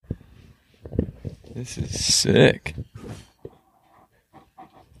This is sick.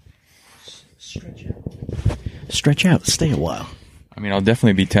 Stretch out. Stay a while. I mean, I'll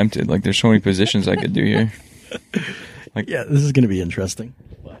definitely be tempted. Like, there's so many positions I could do here. Like, yeah, this is going to be interesting.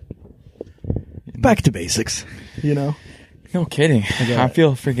 But back to basics, you know? No kidding. I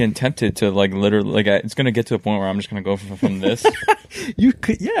feel freaking tempted to, like, literally, like, it's going to get to a point where I'm just going to go from this. You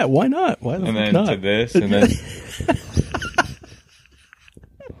could, yeah, why not? Why the and fuck then not? to this, and then...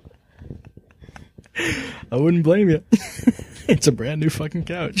 I wouldn't blame you. It's a brand new fucking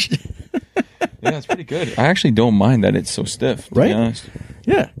couch. Yeah, it's pretty good. I actually don't mind that it's so stiff, to right? be honest.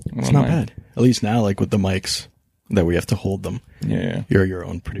 Yeah, it's not bad. At least now, like with the mics, that we have to hold them. Yeah. You're your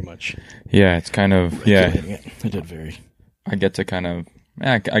own, pretty much. Yeah, it's kind of, yeah. I did very... I get to kind of,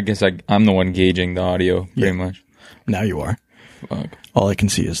 I guess I'm the one gauging the audio, pretty much. Now you are. Fuck. All I can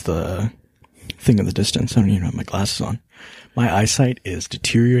see is the thing in the distance. I don't even have my glasses on. My eyesight is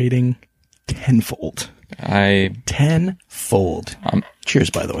deteriorating tenfold. Tenfold.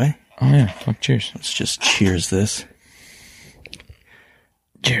 Cheers, by the way. Oh, yeah. Fuck, cheers. Let's just cheers this.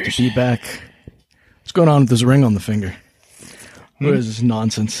 Cheers. Feedback. What's going on with this ring on the finger? What is this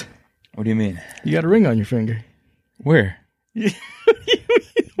nonsense? What do you mean? You got a ring on your finger. Where?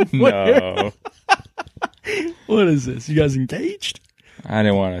 No. What is this? You guys engaged? I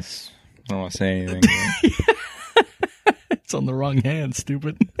don't want to say anything. It's on the wrong hand,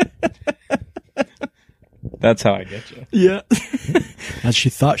 stupid. That's how I get you. Yeah. And she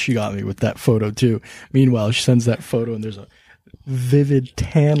thought she got me with that photo too. Meanwhile, she sends that photo and there's a vivid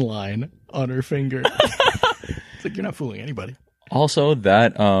tan line on her finger. It's like, you're not fooling anybody. Also,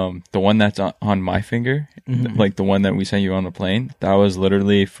 that the one that's on my finger, like the one that we sent you on the plane, that was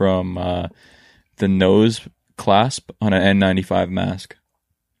literally from the nose clasp on an N95 mask.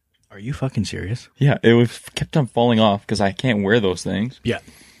 Are you fucking serious? Yeah, kept on falling off because I can't wear those things. Yeah.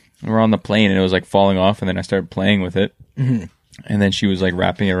 We're on the plane and it was like falling off, and then I started playing with it, and then she was like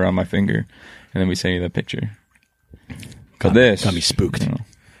wrapping it around my finger, and then we sent you the picture. Got me spooked. You know.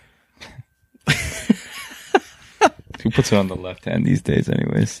 Who puts it on the left hand these days,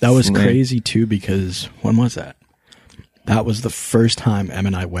 anyways? That was crazy too, because when was that? That was the first time Em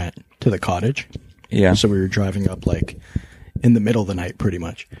and I went to the cottage. Yeah. So we were driving up like in the middle of the night, pretty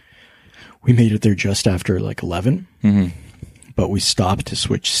much. We made it there just after like 11, but we stopped to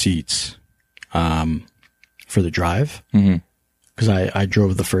switch seats for the drive, because I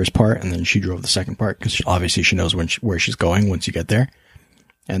drove the first part and then she drove the second part, because obviously she knows where she's going once you get there.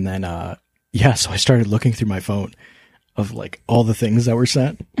 And then so I started looking through my phone of like all the things that were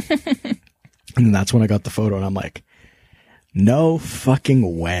sent. And then that's when I got the photo, and I'm like, no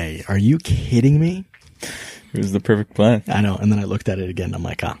fucking way. Are you kidding me? It was the perfect plan. I know. And then I looked at it again, and I'm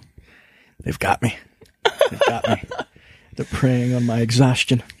like, they've got me. They've got me. They're preying on my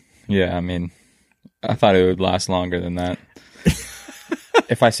exhaustion. Yeah, I mean, I thought it would last longer than that.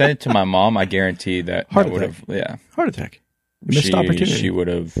 If I sent it to my mom, I guarantee that would have, Heart attack. Missed opportunity. She would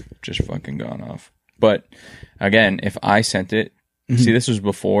have just fucking gone off. But again, if I sent it, see, this was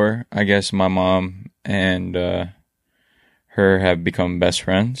before, I guess, my mom and her have become best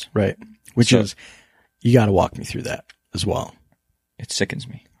friends. Right. Which is, you got to walk me through that as well. It sickens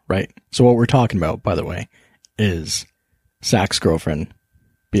me. Right. So what we're talking about, by the way, is Zach's girlfriend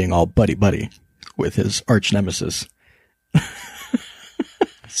being all buddy-buddy with his arch nemesis. It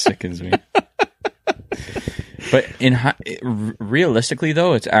sickens me. But realistically,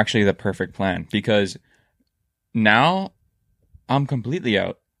 though, it's actually the perfect plan, because now I'm completely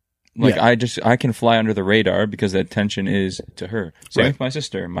out. Like, I can fly under the radar because the attention is to her. Same with my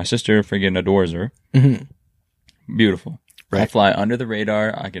sister. My sister friggin' adores her. Beautiful. Right. I fly under the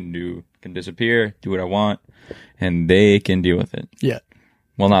radar. I can disappear, do what I want, and they can deal with it. Yeah.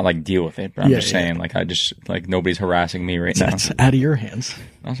 Well, not like deal with it, but I'm just saying, like, nobody's harassing me right now. That's out of your hands.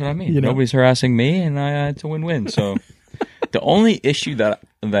 That's what I mean. You know? Nobody's harassing me, and it's a win-win. So the only issue that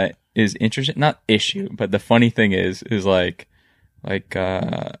is interesting, not issue, but the funny thing is like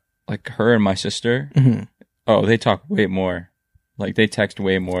her and my sister. Oh, they talk way more. Like, they text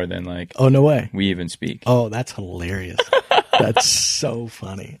way more than like. Oh, no way. We even speak. Oh, that's hilarious. That's so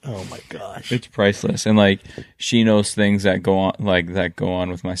funny. Oh my gosh. It's priceless. And like, she knows things that go on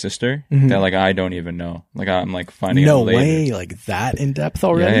with my sister that like I don't even know. Like, I'm like finding out later. No way, like that in depth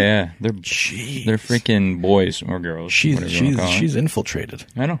already? Yeah. They're freaking boys or girls. She's infiltrated.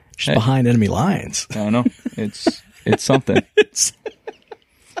 I know. She's behind enemy lines. I know. It's something.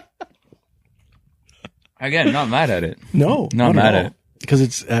 Again, not mad at it. No. Not mad at it. Because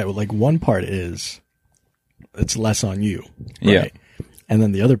it's like one part is it's less on you. Right? Yeah. And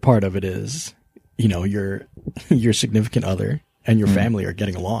then the other part of it is, your significant other and your family are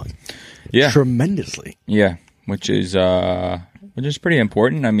getting along. Yeah. tremendously. Yeah, which is pretty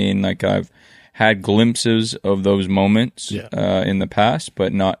important. I mean, like I've had glimpses of those moments in the past,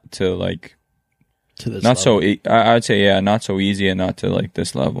 but not to like To this not level. so. I'd say not so easy, and not to like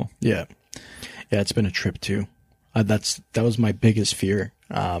this level. Yeah. Yeah, it's been a trip too. That was my biggest fear.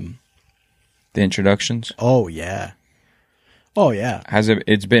 The introductions Oh yeah. Oh yeah.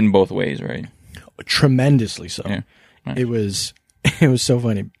 it's been both ways, right? Tremendously so. Yeah. Nice. It was so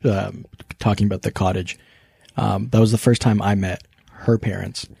funny talking about the cottage. That was the first time I met her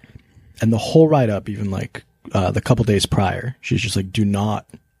parents, and the whole ride up, even like the couple days prior, she's just like, "Do not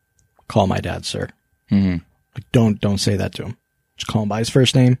call my dad sir. Mm-hmm. Like, don't say that to him. Just call him by his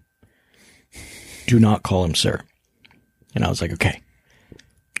first name. Do not call him sir." And I was like, "Okay,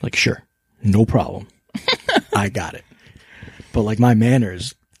 like sure, no problem. I got it." But like my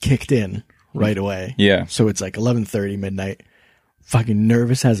manners kicked in right away. Yeah. So it's like 11:30 midnight. Fucking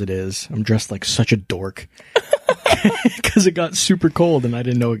nervous as it is. I'm dressed like such a dork because it got super cold and I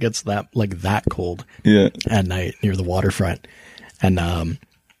didn't know it gets that cold Yeah. at night near the waterfront. And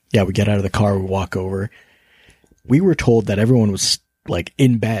yeah, we get out of the car, we walk over. We were told that everyone was like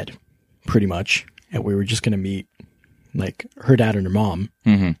in bed pretty much, and we were just going to meet like her dad and her mom.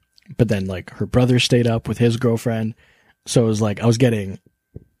 Mm-hmm. But then like her brother stayed up with his girlfriend. So it was like I was getting,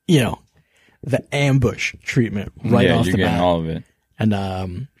 the ambush treatment right off you're the getting bat. all of it.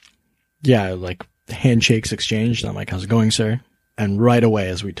 And yeah, like handshakes exchanged. And I'm like, "How's it going, sir?" And right away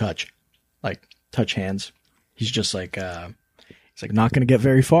as we touch hands, he's just like, he's like, "Not going to get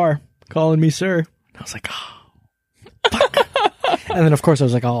very far calling me sir." And I was like, "Oh, fuck." And then of course I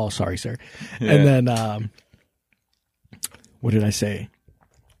was like, "Oh, sorry, sir." Yeah. And then, what did I say?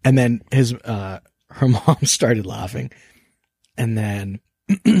 And then her mom started laughing. And then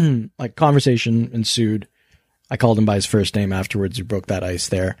like conversation ensued. I called him by his first name afterwards. We broke that ice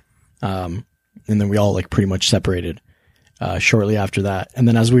there. And then we all like pretty much separated shortly after that. And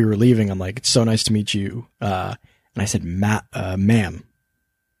then as we were leaving, I'm like, "It's so nice to meet you." And I said, ma'am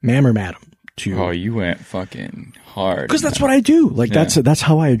or madam to, Oh, you went fucking hard. because that's what I do. Like Yeah. that's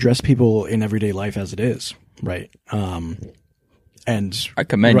how I address people in everyday life as it is. Right. And I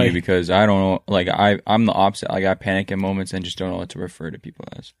commend right. you because I don't know, like I'm the opposite. Like I panic in moments and just don't know what to refer to people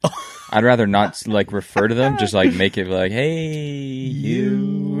as. I'd rather not like refer to them, just like make it like, "Hey,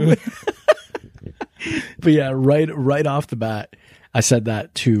 you." But yeah, right off the bat, I said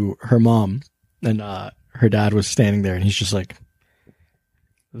that to her mom, and her dad was standing there, and he's just like,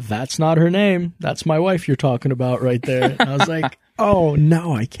 "That's not her name. That's my wife you're talking about right there." And I was like, "Oh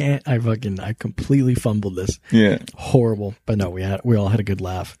no, I can't. I completely fumbled this. Yeah. Horrible." But no, we all had a good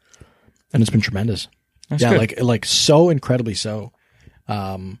laugh, and it's been tremendous. That's Yeah, good. like so incredibly so.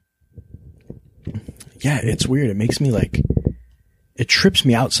 Yeah, it's weird. It makes me like, it trips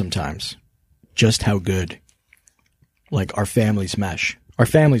me out sometimes, just how good, like our families mesh. Our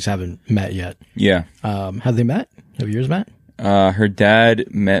families haven't met yet. Yeah. Have they met? Have yours met? Her dad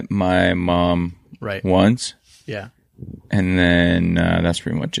met my mom Right. once, Yeah. and then that's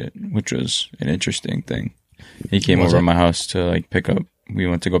pretty much it, which was an interesting thing. He came Was over it? to my house to like we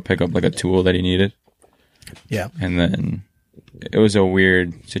went to go pick up like a tool that he needed, Yeah. and then it was a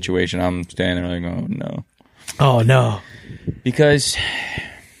weird situation. I'm standing there like, "Oh no." Oh no. Because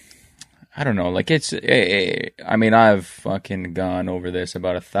I don't know, like I mean, I've fucking gone over this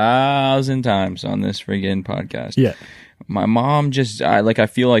about 1,000 times on this friggin' podcast. Yeah. My mom I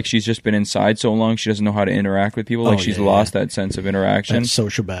feel like she's just been inside so long, she doesn't know how to interact with people. Like Oh, she's yeah, lost that sense of interaction. That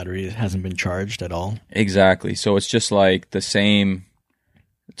social battery hasn't been charged at all. Exactly. So it's just like the same.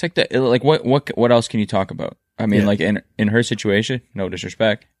 It's like what else can you talk about? I mean, Yeah. like in her situation, no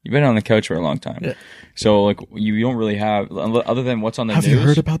disrespect, you've been on the couch for a long time. Yeah. So like you don't really have, other than what's on the Have news. you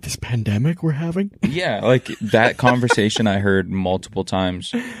heard about this pandemic we're having? Yeah, like that conversation I heard multiple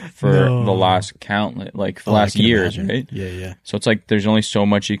times for No. the last for Oh, I last can years, imagine. right? Yeah, yeah. So it's like there's only so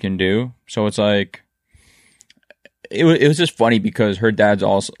much you can do. So it's like it was just funny because her dad's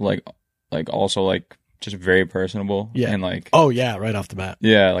also just very personable. Yeah. And like Oh yeah, right off the bat.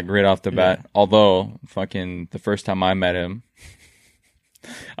 yeah, like right off the bat. Although fucking the first time I met him,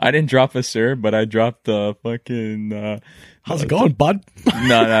 I didn't drop a sir, but I dropped the fucking How's it going, bud?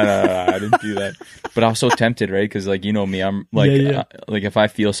 no, I didn't do that. But I was so tempted, right? Because like you know me, I'm like Yeah. like if I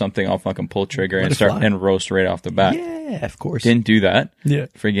feel something, I'll fucking pull trigger Let and it start fly. and roast right off the bat. Yeah, of course. Didn't do that. Yeah.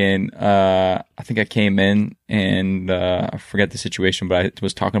 Friggin', I think I came in and I forget the situation, but I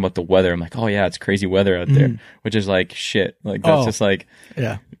was talking about the weather. I'm like, oh yeah, it's crazy weather out there, which is like shit. Like that's Oh. just like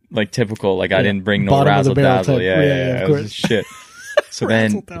Yeah. typical. Like I didn't bring no Bottom of the razzle barrel dazzle. type. Yeah, Yeah, of it was course. just shit. So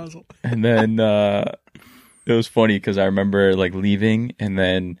then and then it was funny because I remember like leaving and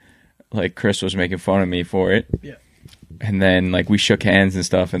then like Chris was making fun of me for it. Yeah. And then like we shook hands and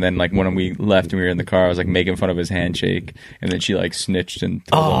stuff, and then like when we left and we were in the car, I was like making fun of his handshake, and then she like snitched and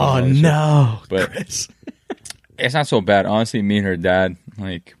told him all that shit. No, But Chris. it's not so bad. Honestly, me and her dad,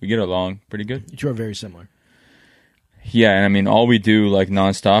 like we get along pretty good. You are very similar. Yeah, and I mean all we do like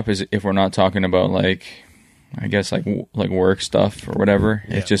nonstop is if we're not talking about like I guess like work stuff or whatever,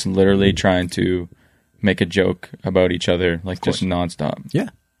 it's just literally trying to make a joke about each other like just nonstop. Yeah.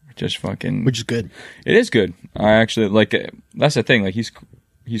 Just fucking, Which is good. It is good. I actually like. That's the thing. Like he's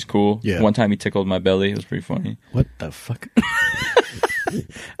cool. Yeah. One time he tickled my belly. It was pretty funny. What the fuck?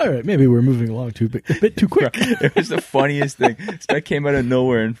 All right, maybe we're moving along a bit too quick. It was the funniest thing. This guy came out of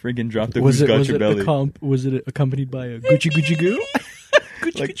nowhere and freaking dropped a "Who's got your belly?" Was it accompanied by a Gucci Gucci Goo?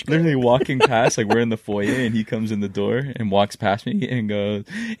 Gucci, Like Gucci, literally walking past, like we're in the foyer and he comes in the door and walks past me and goes,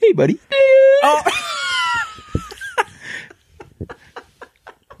 "Hey, buddy." Oh.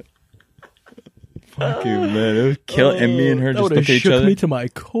 Fucking man, it was killing. And me and her just looked at each other. Me to my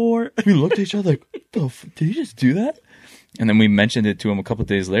core. We looked at each other like, "What the did you just do that?" And then we mentioned it to him a couple of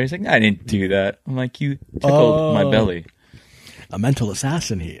days later. He's like, "I didn't do that." I'm like, "You tickled my belly." A mental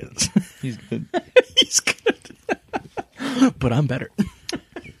assassin he is. He's good. He's good. But I'm better.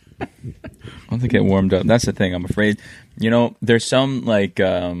 I want to get warmed up. That's the thing. I'm afraid. There's some like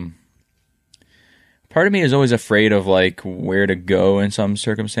part of me is always afraid of like where to go in some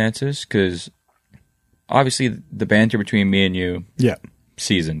circumstances because obviously the banter between me and you,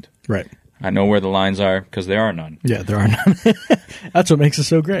 seasoned. Right. I know where the lines are because there are none. Yeah, there are none. That's what makes it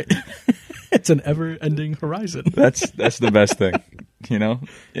so great. It's an ever-ending horizon. That's the best thing.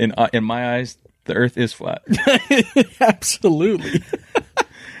 In my eyes, the Earth is flat. Absolutely.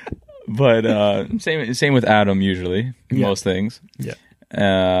 But same with Adam usually. Most things. Yeah.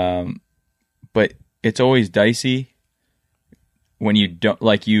 But it's always dicey when you don't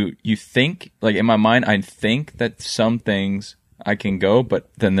like you think like in my mind I think that some things I can go, but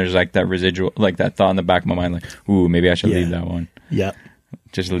then there's like that residual like that thought in the back of my mind like, ooh, maybe I should leave that one. Yeah.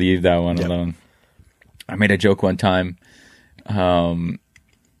 Just leave that one alone. I made a joke one time.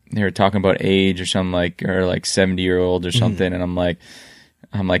 They were talking about age or something like 70-year-old or something, and I'm like,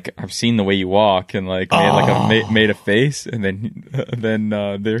 I've seen the way you walk, and like made a face, and then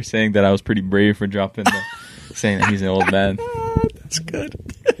they're saying that I was pretty brave for dropping saying that he's an old man. That's good.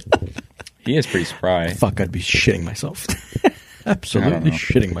 He is pretty spry. Fuck, I'd be shitting myself. Absolutely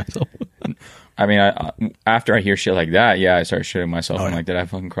shitting myself. I mean, after I hear shit like that, I start shitting myself. I'm like, did I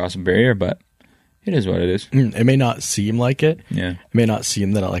fucking cross a barrier? But it is what it is. It may not seem like it. Yeah. It may not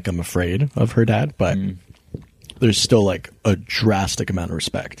seem that I'm afraid of her dad, but there's still like a drastic amount of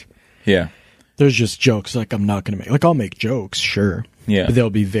respect. Yeah. There's just jokes like I'm not going to make. Like I'll make jokes, sure. Yeah. But they'll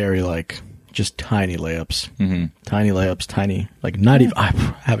be very like just tiny layups. Mm-hmm. Tiny layups, tiny. Like not even, I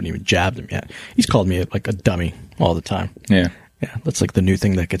haven't even jabbed him yet. He's called me like a dummy all the time. Yeah. Yeah, that's like the new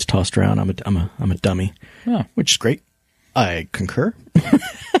thing that gets tossed around. I'm a dummy, which is great. I concur.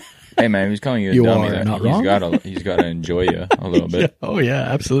 Hey man, he's calling you a dummy. He's got to enjoy you a little bit. Yeah. Oh yeah,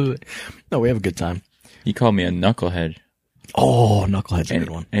 absolutely. No, we have a good time. He called me a knucklehead. Oh, knucklehead's a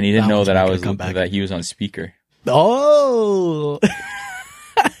good one. And he didn't know that he was on speaker. Oh.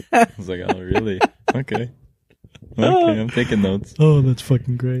 I was like, oh really? Okay, I'm taking notes. Oh, that's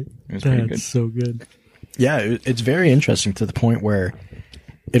fucking great. That's pretty good. So good. Yeah, it's very interesting to the point where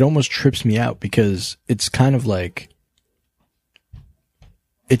it almost trips me out because it's kind of like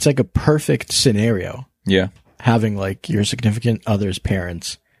it's like a perfect scenario. Yeah. Having like your significant other's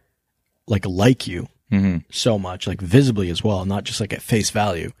parents like you so much, like visibly as well, not just like at face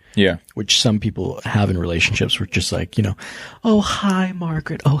value. Yeah. Which some people have in relationships where just like, oh, hi,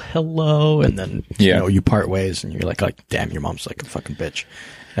 Margaret. Oh, hello. And then, you part ways and you're like, damn, your mom's like a fucking bitch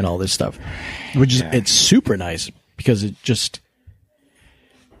and all this stuff, which is, it's super nice because it's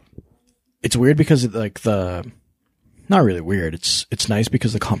weird because like not really weird. It's nice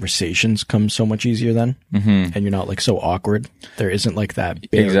because the conversations come so much easier then, and you're not like so awkward. There isn't like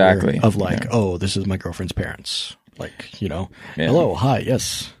that barrier of like, oh, this is my girlfriend's parents. Like, hello, hi,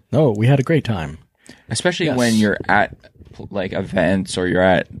 yes, no, we had a great time. Especially when you're at like events or you're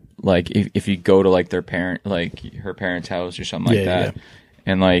at like if you go to like her parents' house or something like that,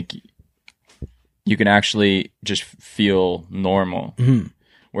 and like you can actually just feel normal. Mm-hmm.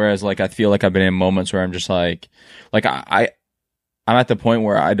 Whereas, like, I feel like I've been in moments where I'm just like I'm at the point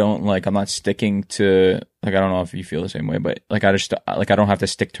where I don't I'm not sticking to like I don't know if you feel the same way, but like I just like I don't have to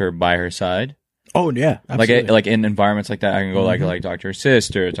stick to her by her side. Oh yeah, absolutely. Like in environments like that, I can go like talk to her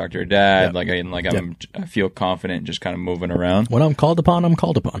sister, talk to her dad, I feel confident just kind of moving around. When I'm called upon, I'm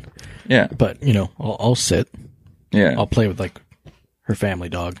called upon. Yeah, but I'll sit. Yeah, I'll play with like her family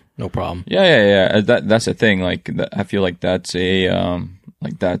dog, no problem. Yeah. That's the thing. Like, I feel like that's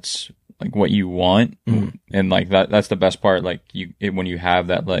that's like what you want, and like that's the best part. Like when you have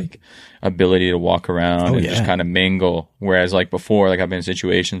that like ability to walk around and just kind of mingle. Whereas like before, like I've been in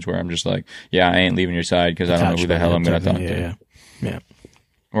situations where I'm just like, yeah, I ain't leaving your side because I don't know who the hell I'm going to talk to. Yeah.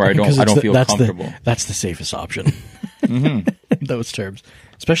 Or I don't feel comfortable. That's the safest option. In those terms,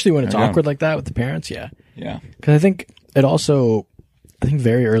 especially when it's awkward like that with the parents. Yeah. Because I think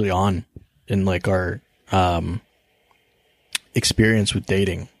very early on in like our experience with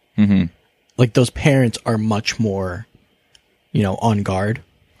dating, like those parents are much more, on guard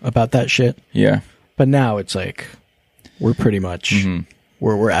about that shit. Yeah. But now it's like we're pretty much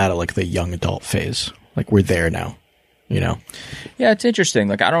we're at like the young adult phase. Like we're there now. Yeah, it's interesting.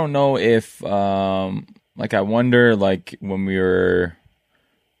 Like, I don't know if, like, I wonder, like, when we were,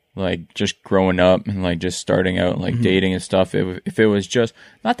 like, just growing up and, like, just starting out, like, dating and stuff, if it was just,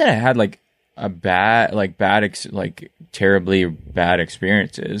 not that I had, like, a terribly bad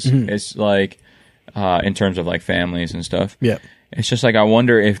experiences. It's, like, in terms of, like, families and stuff. Yeah. It's just, like, I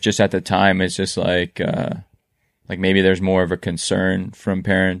wonder if just at the time it's just, like maybe there's more of a concern from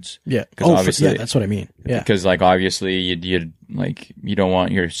parents. Yeah. Because obviously, that's what I mean. Yeah. Because like obviously you don't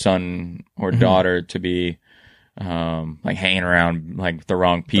want your son or daughter to be like hanging around like the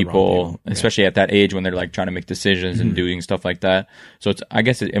wrong people. Especially at that age when they're like trying to make decisions and doing stuff like that. So I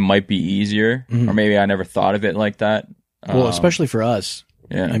guess it might be easier, or maybe I never thought of it like that. Well, especially for us.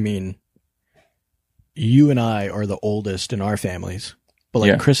 Yeah. I mean, you and I are the oldest in our families, but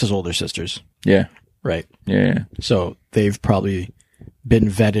like Chris's older sisters. Yeah. Right. Yeah. So they've probably been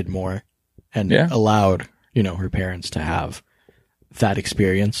vetted more and allowed, her parents to have that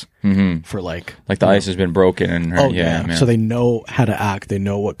experience for like the ice has been broken and so they know how to act. They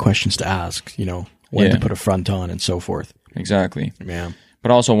know what questions to ask, when to put a front on and so forth. Exactly. Yeah. But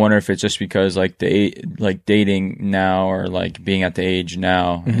I also wonder if it's just because like dating now or like being at the age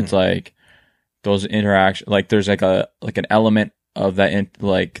now, it's like those interactions, like there's like an element of that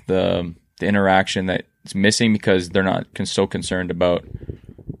the interaction that's missing because they're not so concerned about,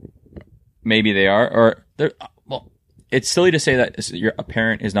 maybe they are, or they're, well, it's silly to say that a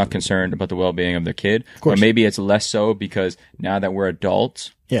parent is not concerned about the well-being of their kid, but maybe it's less so because now that we're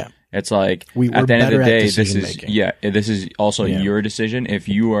adults, it's like at the end of the day, this is also your decision. If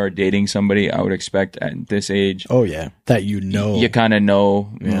you are dating somebody, I would expect at this age, that you kind of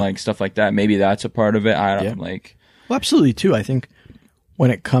know, like stuff like that. Maybe that's a part of it. I don't like. Well, absolutely too. I think when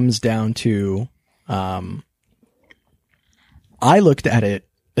it comes down to, I looked at it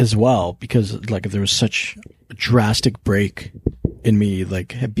as well because like there was such a drastic break in me,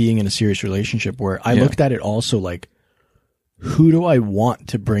 like being in a serious relationship where I looked at it also like, who do I want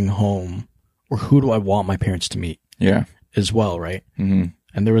to bring home or who do I want my parents to meet? Yeah. As well. Right. And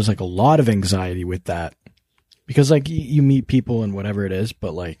there was like a lot of anxiety with that because like you meet people and whatever it is,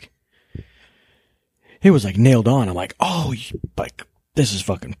 but like it was like nailed on. I'm like, oh, like, this is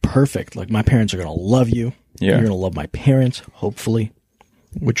fucking perfect. Like, my parents are going to love you. Yeah. You're going to love my parents, hopefully,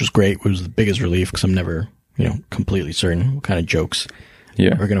 which was great. It was the biggest relief because I'm never, completely certain what kind of jokes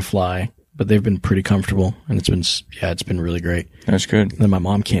are going to fly. But they've been pretty comfortable, and it's been really great. That's good. And then my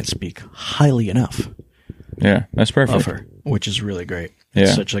mom can't speak highly enough. Yeah, that's perfect. Of her, which is really great.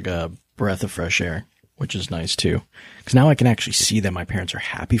 It's such like a breath of fresh air, which is nice too. Because now I can actually see that my parents are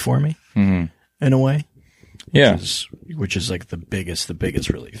happy for me in a way. Which is like the biggest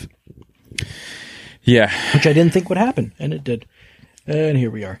relief. Yeah. Which I didn't think would happen, and it did. And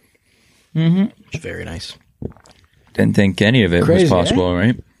here we are. Which is very nice. Didn't think any of it was possible,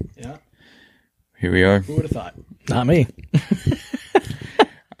 right? Yeah. Here we are. Who would have thought? Not me.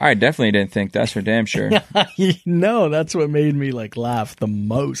 I definitely didn't think, that's for damn sure. No, that's what made me like laugh the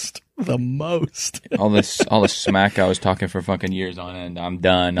most. All the smack I was talking for fucking years on end. I'm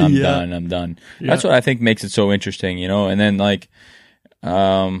done. That's what I think makes it so interesting, and then like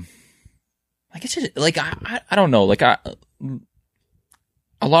it's just like I don't know, like a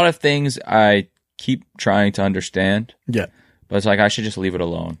lot of things I keep trying to understand. Yeah. But it's like I should just leave it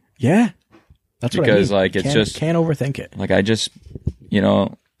alone. Yeah. That's what I mean. Because like it's just can't overthink it. Like I just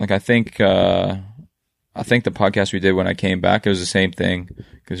like I think the podcast we did when I came back, it was the same thing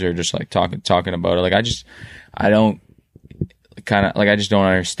because they're just like talking about it. Like I just don't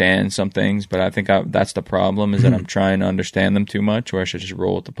understand some things, but I think that's the problem is that I'm trying to understand them too much, or I should just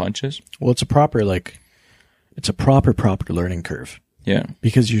roll with the punches. Well, it's a proper learning curve. Yeah,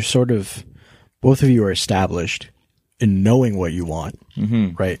 because you're sort of, both of you are established in knowing what you want,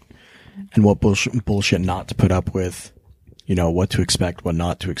 right, and what bullshit not to put up with. What to expect, what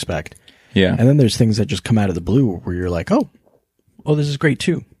not to expect. Yeah. And then there's things that just come out of the blue where you're like, oh, oh, this is great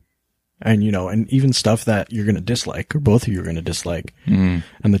too. And, you know, and even stuff that you're going to dislike, or both of you are going to dislike, and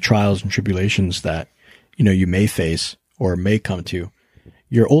the trials and tribulations that, you know, you may face or may come to,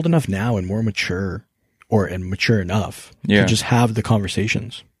 you're old enough now and more mature, and mature enough to just have the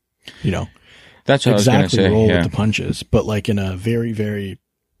conversations, you know. That's what exactly I was going to say. Roll with the punches, but like in a very, very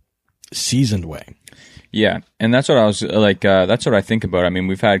seasoned way. Yeah. And that's what I was like, that's what I think about. I mean,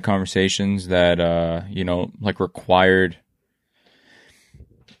 we've had conversations that, you know, like required,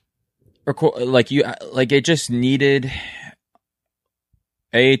 like it just needed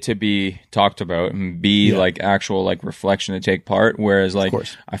A, to be talked about, and B, like actual like reflection to take part. Whereas like,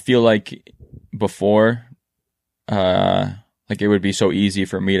 I feel like before, like it would be so easy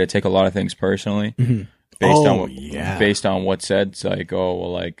for me to take a lot of things personally based on what's said. It's like, oh,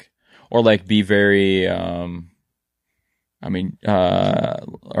 well, like, or like be very, I mean,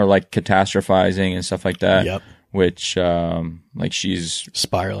 or like catastrophizing and stuff like that. Yep. Which, like she's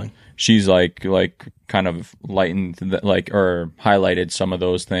spiraling. She's like kind of lightened, or highlighted some of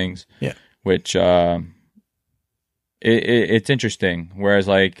those things. Yeah. Which, it's interesting. Whereas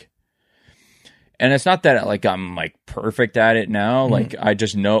like, and it's not that like I'm like perfect at it now. Like I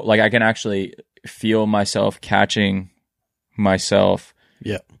just know, like I can actually feel myself catching myself.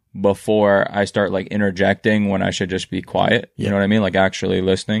 Yeah. Before I start like interjecting when I should just be quiet. You know what I mean? Like actually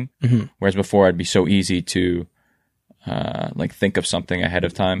listening. Whereas before I'd be so easy to like think of something ahead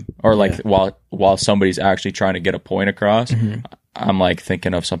of time, or like while somebody's actually trying to get a point across, I'm like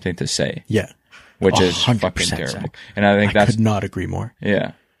thinking of something to say. Yeah. Which is fucking terrible. Zach. And I think I could not agree more.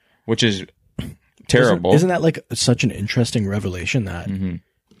 Yeah. Which is terrible. Isn't that like such an interesting revelation that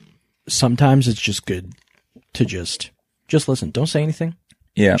sometimes it's just good to just listen. Don't say anything.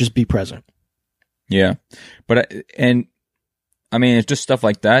 Yeah. Just be present. Yeah. But, and I mean, it's just stuff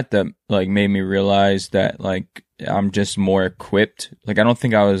like that like made me realize that like I'm just more equipped. Like, I don't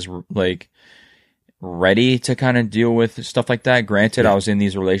think I was like ready to kind of deal with stuff like that. Granted, I was in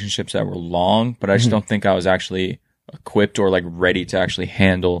these relationships that were long, but I just don't think I was actually equipped or like ready to actually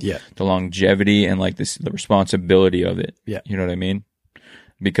handle the longevity and like the responsibility of it. Yeah. You know what I mean?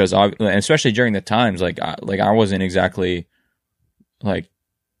 Because especially during the times, like I wasn't exactly like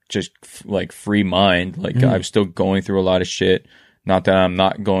just like free mind. Like I'm still going through a lot of shit. Not that I'm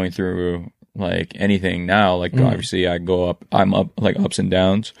not going through like anything now. Like obviously I'm up, like ups and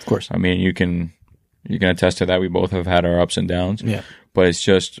downs. Of course. I mean, you can attest to that. We both have had our ups and downs. Yeah. But it's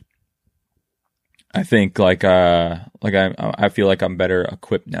just, I think like I feel like I'm better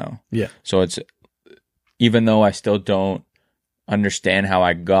equipped now. Yeah. So it's, even though I still don't understand how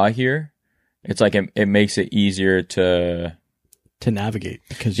I got here, it's like it makes it easier to navigate,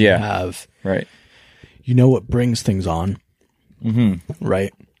 because you have, right, you know what brings things on,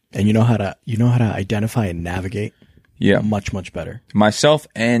 right, and you know how to identify and navigate, much better, myself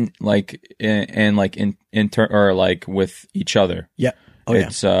and like or like with each other.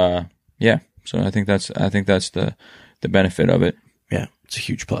 It's so I think that's the benefit of it. It's a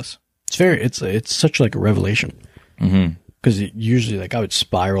huge plus. It's such like a revelation, because usually like I would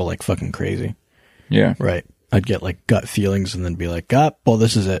spiral like fucking crazy, right. I'd get like gut feelings and then be like, well,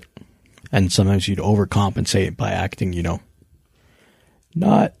 this is it. And sometimes you'd overcompensate by acting, you know,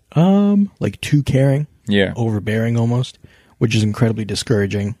 not like too caring, overbearing almost, which is incredibly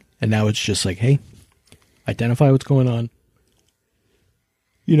discouraging. And now it's just like, hey, identify what's going on.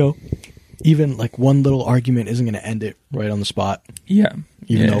 You know, even like one little argument isn't going to end it right on the spot. Even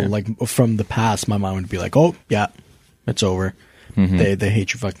though like from the past, my mind would be like, oh yeah, it's over. They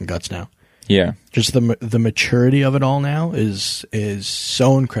hate your fucking guts now. Yeah. Just the maturity of it all now is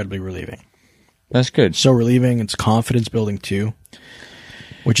so incredibly relieving. That's good. So relieving. It's confidence building too,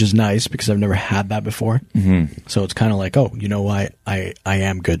 which is nice because I've never had that before. So it's kind of like, oh, you know what? I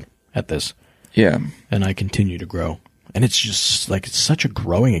am good at this. Yeah. And I continue to grow. And it's just like, it's such a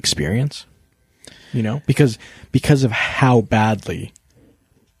growing experience, you know, because of how badly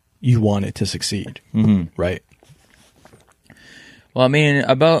you want it to succeed. Right. Well, I mean,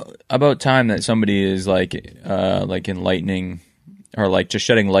 about time that somebody is like enlightening or like just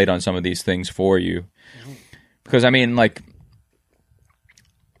shedding light on some of these things for you. Because I mean, like,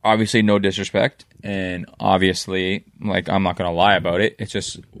 obviously no disrespect, and obviously like I'm not gonna lie about it. It's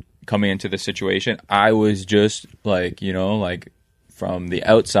just coming into the situation, I was just like, you know, like from the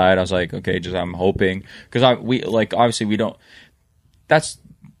outside, I was like, okay, just I'm hoping, because we like obviously we don't.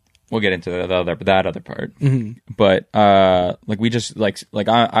 We'll get into that other part, but like we just like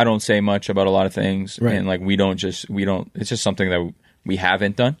I don't say much about a lot of things, and like we don't. It's just something that we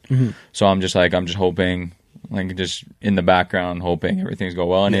haven't done. So I'm just hoping like just in the background, hoping everything's going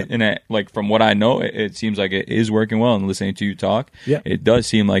well. And it like from what I know, it seems like it is working well. And listening to you talk, it does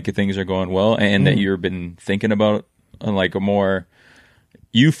seem like things are going well, and that you've been thinking about like a more.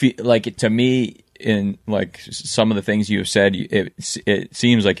 You feel like, to me, in like some of the things you have said, it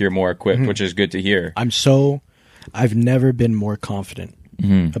seems like you're more equipped, which is good to hear. I've never been more confident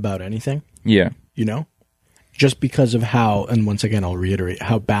about anything. Yeah. You know? Just because of how, and once again, I'll reiterate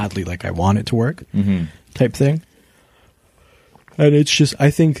how badly like I want it to work type thing. And it's just, I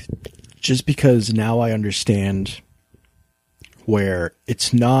think just because now I understand where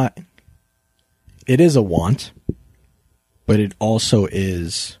it is a want, but it also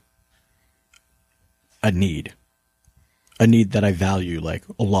is a need that I value like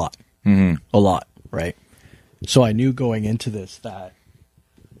a lot, right? So I knew going into this that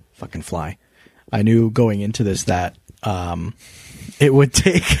fucking fly. I knew going into this that it would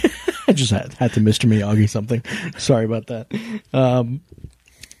take. I just had to Mr. Miyagi something. Sorry about that.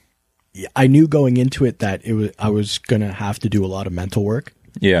 I knew going into it that I was gonna have to do a lot of mental work.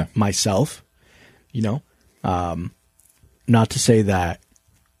 Yeah, myself. You know, not to say that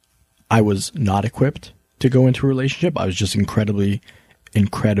I was not equipped to go into a relationship. I was just incredibly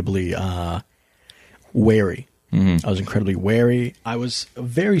wary. I was incredibly wary. I was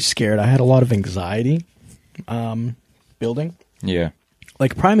very scared. I had a lot of anxiety building. Yeah.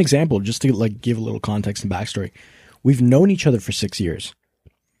 Like, prime example, just to like give a little context and backstory. We've known each other for 6 years.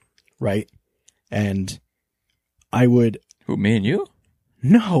 Right? And I would... Who, me and you?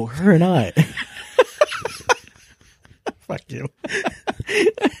 No, her and I. Fuck you.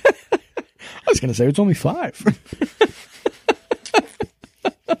 I was going to say it's only 5.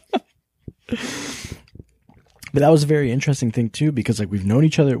 But that was a very interesting thing too, because like we knew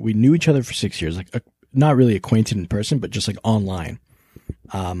each other for 6 years, like not really acquainted in person, but just like online.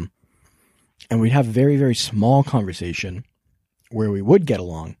 And we'd have a very, very small conversation where we would get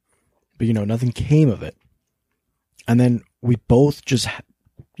along, but nothing came of it. And then we both just,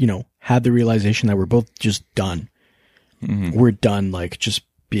 had the realization that we're both just done. We're done, like just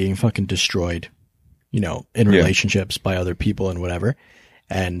being fucking destroyed, in relationships by other people and whatever.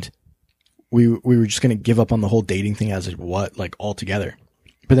 And we were just going to give up on the whole dating thing altogether.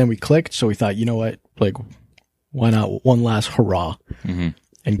 But then we clicked. So we thought, you know what, like, why not one last hurrah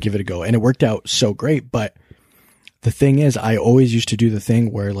and give it a go. And it worked out so great. But the thing is, I always used to do the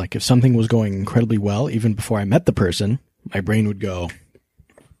thing where like, if something was going incredibly well, even before I met the person, my brain would go,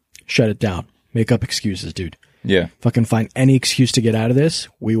 shut it down, make up excuses, dude. Yeah. Fucking find any excuse to get out of this.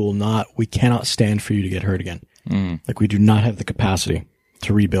 We cannot stand for you to get hurt again. Like, we do not have the capacity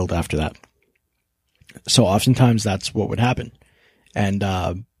to rebuild after that. So oftentimes that's what would happen. And,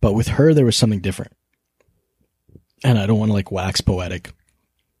 but with her, there was something different. And I don't want to like wax poetic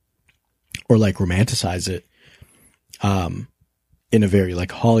or like romanticize it, in a very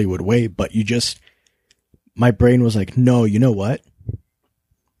like Hollywood way, but my brain was like, no, you know what?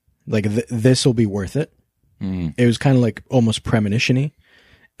 Like this will be worth it. It was kind of like almost premonition-y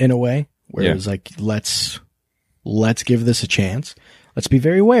in a way, where it was like, let's give this a chance. Let's be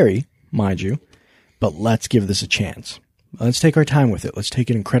very wary, mind you, but let's give this a chance. Let's take our time with it. Let's take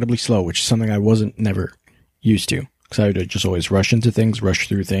it incredibly slow, which is something I wasn't never used to, because I would just always rush into things, rush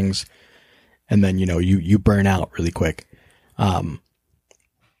through things, and then, you burn out really quick. And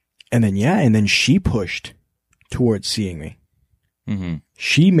then she pushed towards seeing me.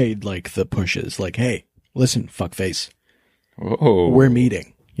 She made like the pushes, like, hey, listen, fuckface. Whoa. We're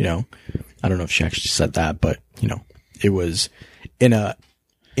meeting, I don't know if she actually said that, but it was in a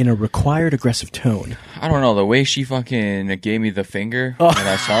required aggressive tone. I don't know, the way she fucking gave me the finger when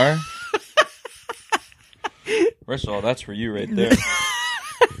I saw her. First of all, that's for you right there.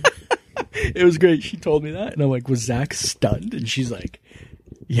 It was great. She told me that, and I'm like, was Zach stunned? And she's like,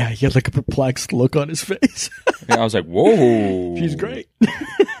 yeah, he had like a perplexed look on his face. And I was like, whoa. She's great.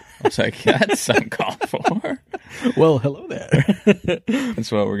 I was like, that's uncalled for. Well, hello there.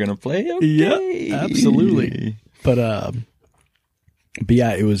 That's what we're going to play? Okay. Yeah, absolutely. But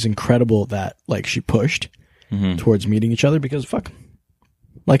yeah, it was incredible that like she pushed towards meeting each other, because fuck,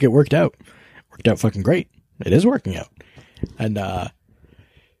 like, it worked out. Worked out fucking great. It is working out. And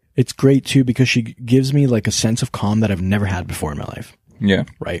it's great too, because she gives me like a sense of calm that I've never had before in my life. Yeah.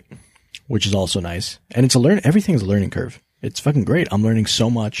 Right. Which is also nice. And it's everything's a learning curve. It's fucking great. I'm learning so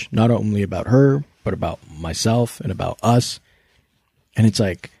much, not only about her, but about myself and about us. And it's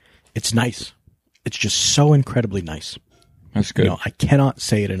like, it's nice. It's just so incredibly nice. That's good. I cannot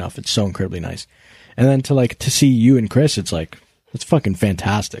say it enough. It's so incredibly nice. And then to see you and Chris, it's like, it's fucking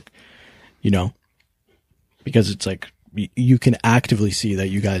fantastic, because it's like, you can actively see that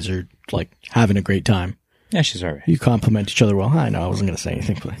you guys are like having a great time. Yeah, she's all right. You compliment each other well. I know I wasn't going to say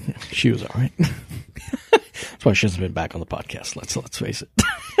anything, but she was all right. That's why she hasn't been back on the podcast. Let's face it.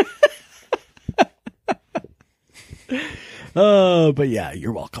 But yeah,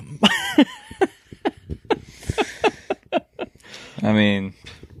 you're welcome. I mean,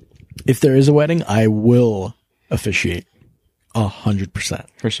 if there is a wedding, I will officiate 100%.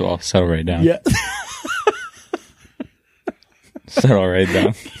 first of all, settle right down. Yeah. Settle right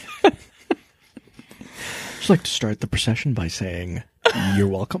down. Just like to start the procession by saying, you're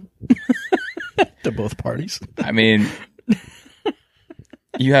welcome to both parties. I mean,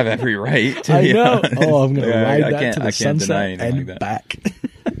 you have every right to. I know. Oh, I'm going to ride I that can't- to the I can't deny sunset anything and like back.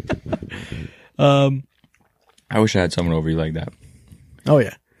 I wish I had someone over you like that, Oh,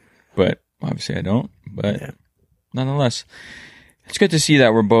 yeah. but obviously I don't. But Yeah. nonetheless, it's good to see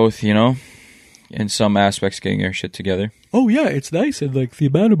that we're both, in some aspects, getting our shit together. Oh, yeah. It's nice. And like the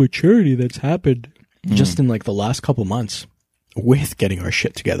amount of maturity that's happened just in like the last couple months with getting our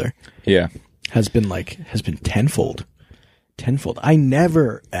shit together Yeah. has been tenfold. I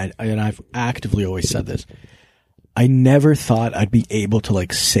never, and I've actively always said this, I never thought I'd be able to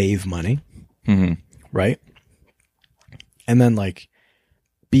like save money. Mm-hmm. Right? And then like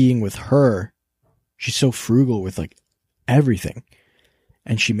being with her, she's so frugal with like everything.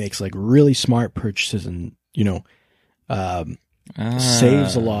 And she makes like really smart purchases and,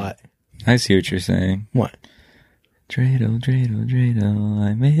 saves a lot. I see what you're saying. What? Dreidel, dreidel, dreidel,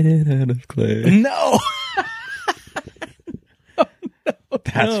 I made it out of clay. No!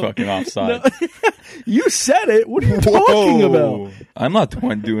 That's fucking offside. You said it. What are you talking about? I'm not the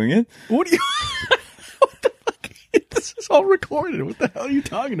one doing it. What are you? What the fuck? This is all recorded. What the hell are you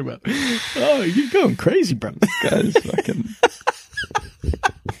talking about? Oh, you're going crazy, bro. Guys, fucking.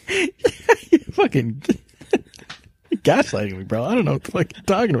 You fucking gaslighting me, bro. I don't know what the fuck you're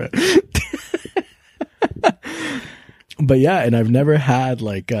talking about. But yeah, and I've never had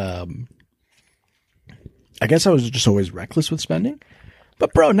like, I guess I was just always reckless with spending.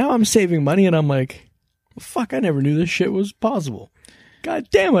 But bro, now I'm saving money and I'm like, fuck, I never knew this shit was possible. God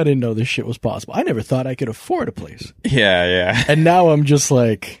damn, I didn't know this shit was possible. I never thought I could afford a place. Yeah. And now I'm just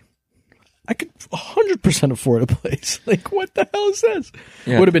like, I could 100% afford a place. Like, what the hell is this?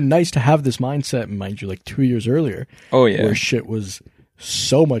 Yeah. Would have been nice to have this mindset, mind you, like 2 years earlier. Oh, yeah. Where shit was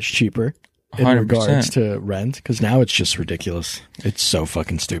so much cheaper in 100%. regards to rent. Because now it's just ridiculous. It's so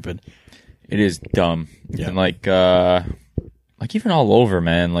fucking stupid. It is dumb. Yeah. And like even all over,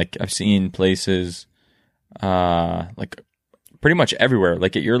 man. Like I've seen places, like pretty much everywhere.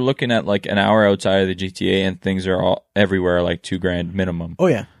 Like you're looking at like an hour outside of the GTA and things are all everywhere like $2,000 minimum. Oh,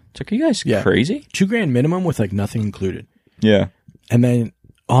 yeah. It's like, are you guys Yeah. crazy? $2,000 minimum with like nothing included. Yeah. And then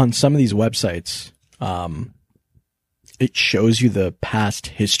on some of these websites, it shows you the past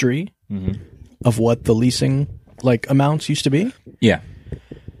history of what the leasing like amounts used to be. Yeah.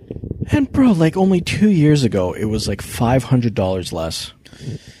 And bro, like only 2 years ago, it was like $500 less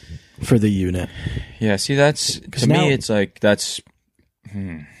for the unit. Yeah. See, that's to now- me, it's like that's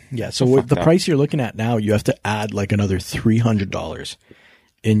Yeah. So with the fucked up. price you're looking at now, you have to add like another $300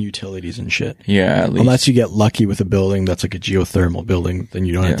 in utilities and shit. yeah. At least Unless you get lucky with a building that's like a geothermal building, then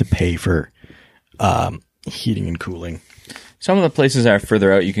you don't have to pay for heating and cooling. some of the places that are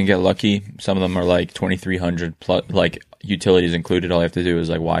further out, you can get lucky. Some of them are like 2,300 plus, like utilities included. All you have to do is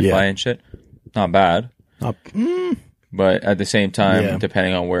like Wi-Fi Yeah. and shit. Not bad. But at the same time, Yeah.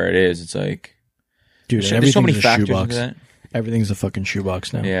 depending on where it is, it's like Dude, there's so many everything's a factors shoebox. into that. Everything's a fucking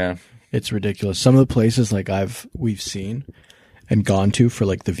shoebox now. Yeah. It's ridiculous. Some of the places like we've seen and gone to for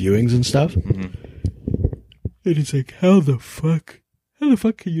like the viewings and stuff. It is like, how the fuck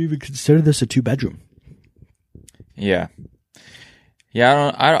can you even consider this a 2-bedroom? Yeah.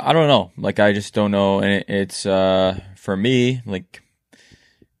 Yeah, I don't know. Like, I just don't know. And it's, for me, like,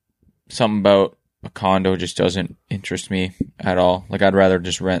 something about a condo just doesn't interest me at all. Like, I'd rather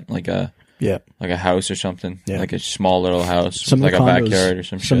just rent, like a house or something. Yeah. Like a small little house Some with, of like, the a condos, backyard or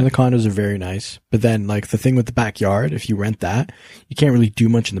some shit. Some of the condos are very nice. But then, like, the thing with the backyard, if you rent that, you can't really do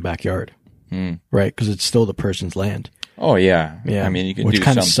much in the backyard. Right? Because it's still the person's land. Oh, yeah. Yeah. I mean, you can Which do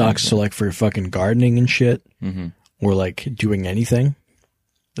kind of something. sucks. So, like, for fucking gardening and shit, or, like, doing anything,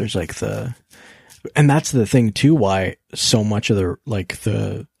 there's, like, and that's the thing, too, why so many of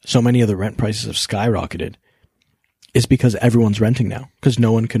the rent prices have skyrocketed is because everyone's renting now. Because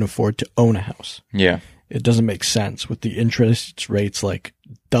no one can afford to own a house. Yeah. It doesn't make sense with the interest rates, like,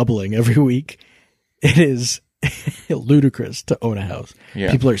 doubling every week. It is ludicrous to own a house.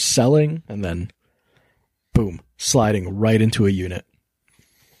 Yeah. People are selling and then, boom, sliding right into a unit.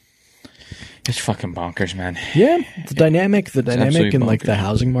 It's fucking bonkers, man. Yeah, the dynamic absolutely in like the bonkers.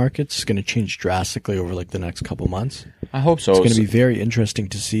 housing market's is going to change drastically over like the next couple months. I hope so. It's going to be very interesting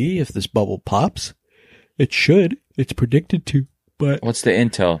to see if this bubble pops. It should. It's predicted to, but What's the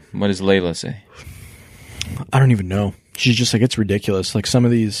intel? What does Layla say? I don't even know. She's just like, it's ridiculous. Like some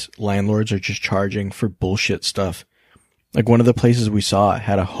of these landlords are just charging for bullshit stuff. Like one of the places we saw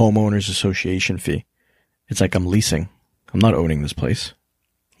had a homeowners association fee. It's like, I'm leasing. I'm not owning this place.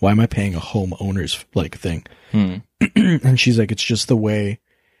 Why am I paying a homeowners like thing? And she's like, it's just the way,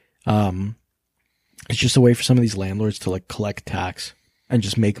 it's just a way for some of these landlords to like collect tax and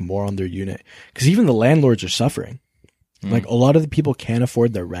just make more on their unit. Cause even the landlords are suffering. Like a lot of the people can't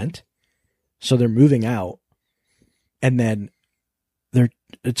afford their rent. So they're moving out. And then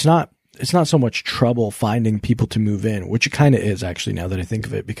it's not so much trouble finding people to move in, which it kind of is actually now that I think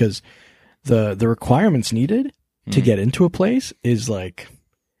of it, because the requirements needed to get into a place is like,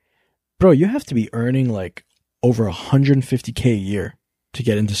 bro, you have to be earning like over $150K a year to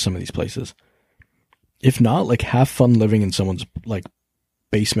get into some of these places. If not, like have fun living in someone's like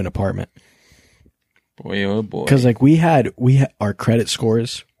basement apartment. Boy, oh boy. Cause like our credit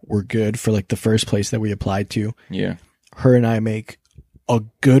scores were good for like the first place that we applied to. Yeah. Her and I make a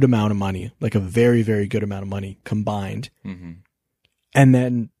good amount of money, like a very, very good amount of money combined. Mm-hmm. And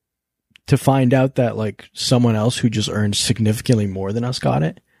then to find out that like someone else who just earned significantly more than us got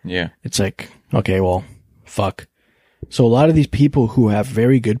it, Yeah. it's like, okay, well, fuck. So a lot of these people who have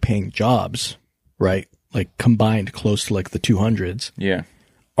very good paying jobs, right? Like combined close to like the 200s Yeah.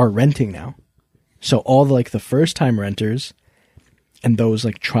 are renting now. So all the, like the first time renters and those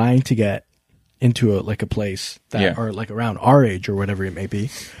like trying to get into a place that are like around our age or whatever it may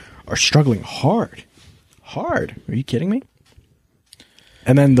be are struggling hard. Are you kidding me?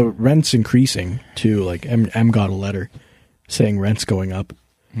 And then the rent's increasing too. Like M got a letter saying rent's going up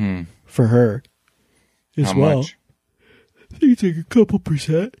for her as How well. much? I think it's like a couple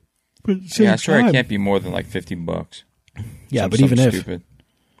percent. But at the same Yeah, sure. It time- can't be more than like $50. Yeah, but Something even stupid.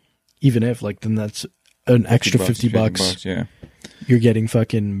 if like then that's an extra 50 bucks Yeah. you're getting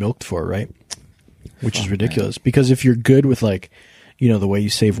fucking milked for, right? Which is ridiculous. Because if you're good with like, you know, the way you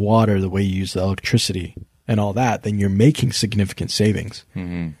save water, the way you use the electricity and all that, then you're making significant savings.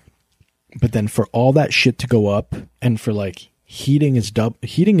 Mm-hmm. But then for all that shit to go up and for like heating is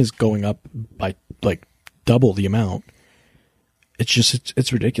going up by like double the amount. It's just,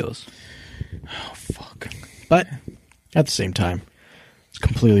 it's ridiculous. Oh, fuck. But at the same time, it's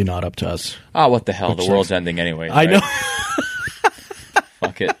completely not up to us. Oh, what the hell? Which The sucks. world's ending anyway. I right? know.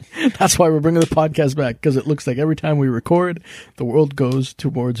 Fuck it. That's why we're bringing the podcast back, because it looks like every time we record, the world goes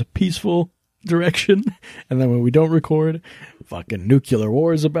towards a peaceful direction. And then when we don't record, fucking nuclear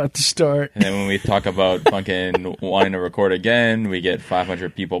war is about to start. And then when we talk about fucking wanting to record again, we get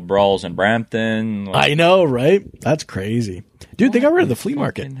 500 people brawls in Brampton. Like, I know, right? That's crazy. Dude, they got rid of the flea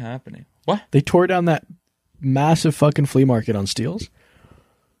market. fucking happening? What? They tore down that massive fucking flea market on Steeles.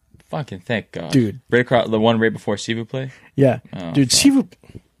 Fucking thank God. Dude. Right across, the one right before Sivu play? Yeah. Oh, Dude, fuck. Sivu,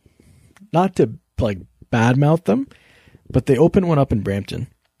 not to like badmouth them, but they opened one up in Brampton.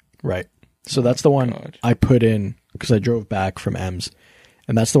 Right. So that's the one God. I put in because I drove back from Ems,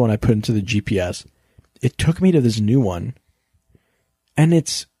 and that's the one I put into the GPS. It took me to this new one, and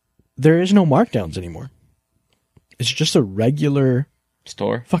there is no markdowns anymore. It's just a regular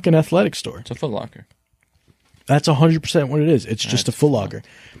Store? fucking athletic store. It's a Foot Locker. That's 100% what it is. It's just a That's Foot Locker.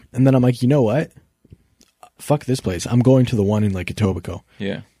 And then I'm like, you know what? Fuck this place. I'm going to the one in like Etobicoke.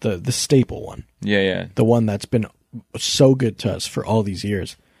 Yeah. The staple one. Yeah. The one that's been so good to us for all these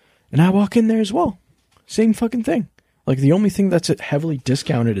years. And I walk in there as well. Same fucking thing. Like the only thing that's heavily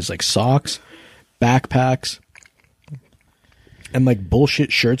discounted is like socks, backpacks, and like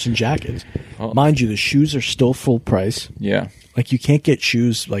bullshit shirts and jackets. Oh. Mind you, the shoes are still full price. Yeah. Like you can't get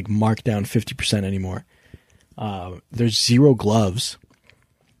shoes like marked down 50% anymore. There's zero gloves.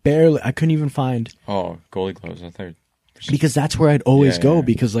 Barely. I couldn't even find, Oh, goalie gloves. I thought. because that's where I'd always Yeah, go, yeah.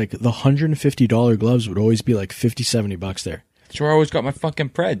 because like the $150 gloves would always be like $50-$70 there. That's where I always got my fucking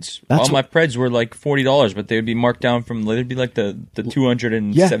Preds. That's All my Preds were like $40, but they would be marked down from, they'd be like the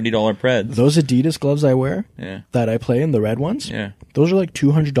 $270 Preds. Those Adidas gloves I wear Yeah. that I play in, the red ones, Yeah. those are like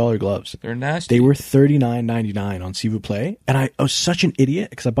 $200 gloves. They're nasty. They were $39.99 on Sivu Play, and I was such an idiot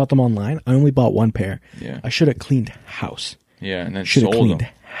because I bought them online. I only bought one pair. Yeah. I should have cleaned house. Yeah, and then Should have sold cleaned them.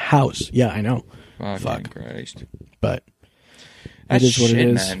 house. Yeah, I know. Fucking Fuck. Christ. But That's it is what shit, it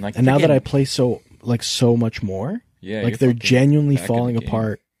is. man. Like, and now that freaking- I play so much more, Yeah, like you're they're fucking genuinely back in the falling game.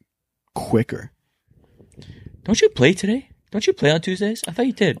 apart quicker Don't you play today? Don't you play on Tuesdays? I thought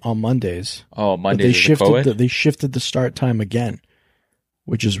you did. on Mondays. Oh, But Monday they is the co-ed? shifted the start time again.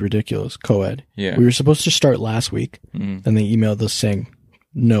 which is ridiculous. Co-ed. Yeah. We were supposed to start last week, Mhm. and they emailed us saying,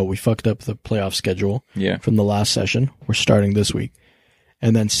 no, we fucked up the playoff schedule Yeah. from the last session. We're starting this week.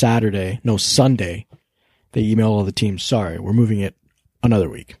 And then Sunday, they emailed all the teams, sorry, we're moving it another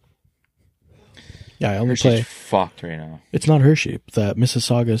week. Yeah, I only Hershey's play. fucked right now. It's not Hershey, that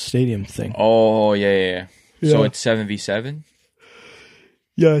Mississauga Stadium thing. Oh, yeah. So Yeah. it's 7v7?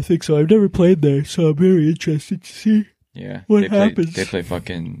 Yeah, I think so. I've never played there, so I'm very interested to see. Yeah. What they happens? They play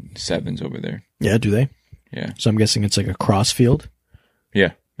fucking sevens over there. Yeah, do they? Yeah. So I'm guessing it's like a cross field.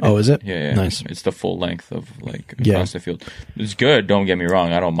 Yeah. Oh, is it? Yeah. Nice. It's the full length of like Yeah. across the field. It's good. Don't get me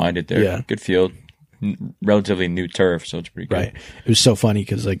wrong. I don't mind it there. Yeah. Good field. Relatively new turf, so it's pretty good. Right. It was so funny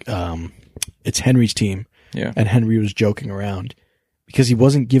because like it's Henry's team, Yeah. and Henry was joking around because he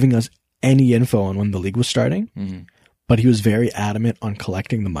wasn't giving us any info on when the league was starting, Mhm. but he was very adamant on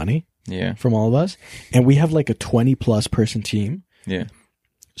collecting the money Yeah. from all of us. And we have like a 20+ person team, Yeah.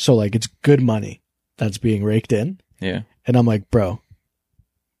 so like it's good money that's being raked in. Yeah. And I'm like, bro,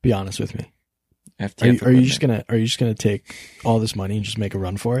 be honest with me. FTF Are you just gonna take all this money and just make a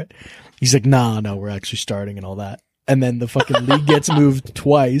run for it? He's like, no, we're actually starting and all that. And then the fucking league gets moved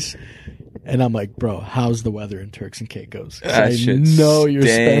twice, and I'm like, bro, how's the weather in Turks and Caicos? 'Cause That I shit know you're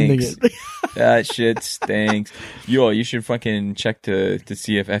spending stinks. it. That shit stinks. Yo, you should fucking check to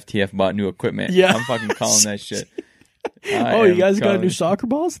see if FTF bought new equipment. Yeah. I'm fucking calling that shit. Oh, you guys got new soccer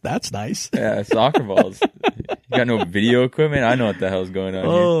balls? That's nice. Yeah, soccer balls. You got no video equipment? I know what the hell's going on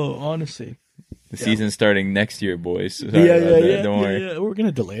here. Oh, honestly. The season's starting next year, boys. Sorry Yeah. about that. Don't worry. Yeah. We're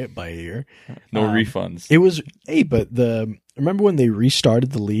gonna delay it by a year. No refunds. It was but remember when they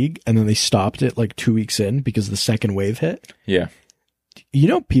restarted the league and then they stopped it like 2 weeks in because the second wave hit? Yeah. You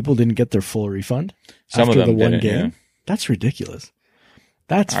know, people didn't get their full refund Some after of them the one didn't, game. yeah. That's ridiculous.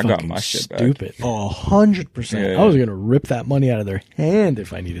 That's I got fucking my shit back. stupid. Oh, 100%. Yeah. I was gonna rip that money out of their hand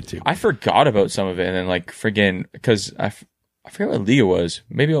if I needed to. I forgot about some of it, and then like friggin' because I forget what league it was.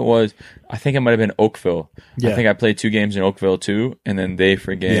 Maybe it was. I think it might have been Oakville. Yeah. I think I played 2 games in Oakville too, and then they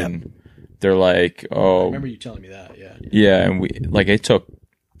friggin' they're like, I oh remember you telling me that. Yeah. yeah, and we like it took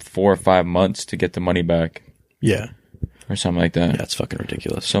 4 or 5 months to get the money back Yeah. or something like that. Yeah. It's fucking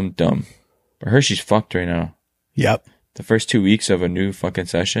ridiculous. Some dumb. But Hershey's fucked right now. Yep. The first 2 weeks of a new fucking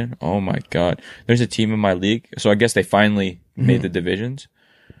session. Oh my god. There's a team in my league, so I guess they finally made the divisions.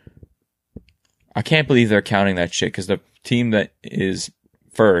 I can't believe they're counting that shit because the team that is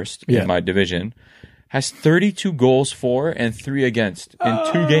first Yeah. in my division has 32 goals for and 3 against in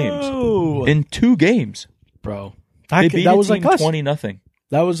 2 games. Oh, In 2 games, bro. they beat That a was team like us. 20-0.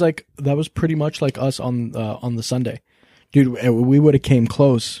 That was pretty much like us on the Sunday, dude. We would have came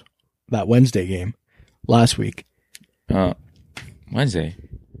close that Wednesday game last week. Wednesday.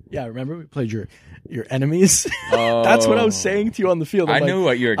 Yeah, remember we played your enemies. That's what I was saying to you on the field. I I'm like, knew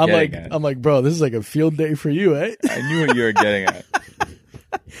what you were I'm getting like, at. I'm like, bro, this is like a field day for you, eh? I knew what you were getting at.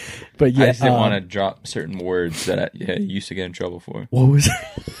 But yeah, I just didn't want to drop certain words that I used to get in trouble for. What was,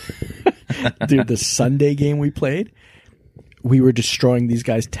 dude? The Sunday game we played, we were destroying these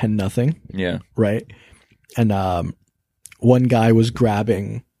guys 10-0, Yeah. right? And one guy was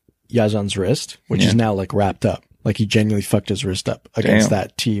grabbing Yazan's wrist, which is Yeah. now like wrapped up. Like he genuinely fucked his wrist up against Damn.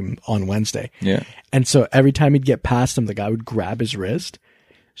 that team on Wednesday. Yeah. And so every time he'd get past him, the guy would grab his wrist.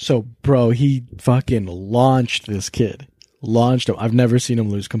 So, bro, he fucking launched this kid. Launched him. I've never seen him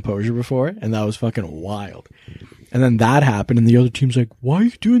lose composure before, and that was fucking wild. And then that happened, and the other team's like, why are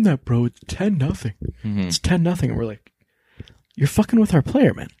you doing that, bro? It's 10-0. It's 10-0. And we're like, you're fucking with our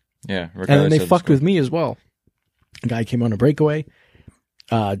player, man. Yeah. And then they regardless of fucked the with me as well. A guy came on a breakaway,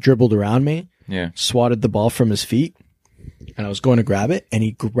 dribbled around me, score. Yeah. swatted the ball from his feet, and I was going to grab it, and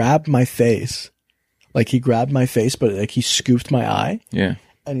he grabbed my face. Like, he grabbed my face, but like he scooped my eye, Yeah.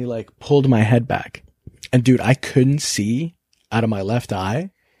 and he like pulled my head back. And dude, I couldn't see out of my left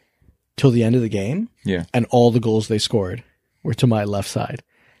eye till the end of the game, Yeah. and all the goals they scored were to my left side.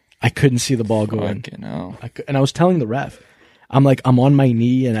 I couldn't see the ball go in. Fucking hell. And I was telling the ref, I'm like, I'm on my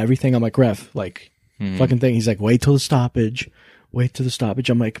knee and everything. I'm like, ref, like, fucking thing. He's like, wait till the stoppage. Wait till the stoppage.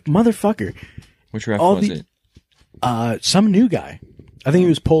 I'm like, motherfucker. Which ref all was the- it? Some new guy. I think he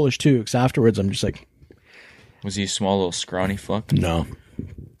was Polish too, because afterwards I'm just like, Was he a small little scrawny fuck? no.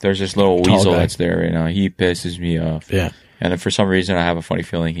 There's this little Tall weasel guy. that's there right now. He pisses me off. Yeah. And then for some reason, I have a funny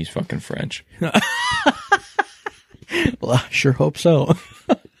feeling he's fucking French. Well, I sure hope so.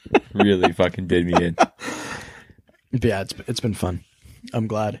 Really fucking did me in. But yeah, it's been fun. I'm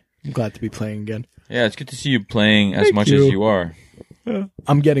glad to be playing again. Yeah, it's good to see you playing as Thank much you. as you are.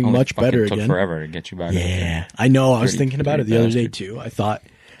 I'm getting Only much fucking better took again. forever to get you back. Yeah, I know. I was 30 thinking about it the other day bastard. too. I thought,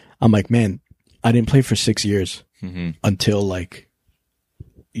 I'm like, man, I didn't play for 6 years Mm-hmm. until like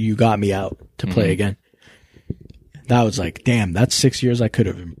you got me out to play again. That was like, damn, that's 6 years I could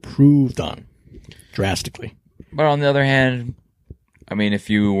have improved on drastically. But on the other hand, I mean, if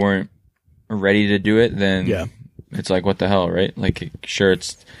you weren't ready to do it, then it's like, what the hell, right? Like, sure,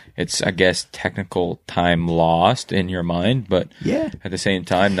 it's I guess technical time lost in your mind, but at the same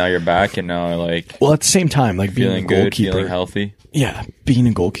time, now you're back, and now like, well, at the same time, like being feeling a good, goalkeeper, feeling healthy. Yeah, being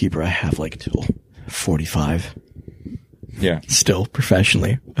a goalkeeper, I have like till 45. Yeah, still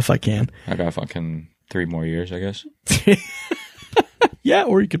professionally, if I can. I got fucking 3 more years, I guess. Yeah,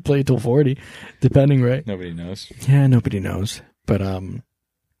 or you could play till 40, depending, right? Nobody knows. Yeah, nobody knows. But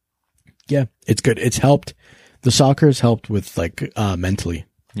yeah, it's good. It's helped. The soccer has helped with like mentally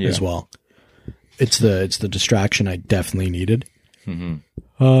as well. It's the distraction I definitely needed. That's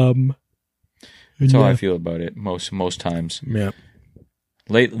how I feel about it most times. Yeah.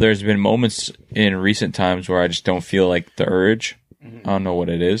 There's been moments in recent times where I just don't feel like the urge. I don't know what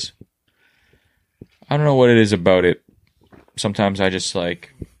it is. I don't know what it is about it. Sometimes I just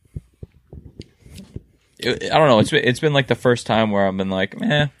like, I don't know. It's been like the first time where I've been like,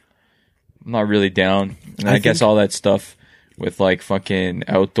 I'm not really down. And I guess all that stuff with like fucking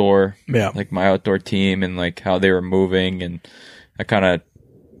outdoor, like my outdoor team and like how they were moving, and that kind of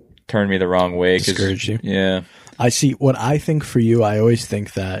turned me the wrong way. Discouraged you. Yeah. I see. What I think for you, I always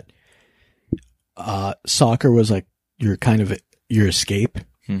think that soccer was like your kind of your escape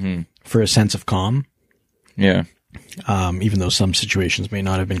for a sense of calm. Yeah. Even though some situations may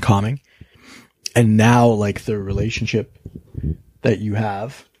not have been calming. And now, like, the relationship that you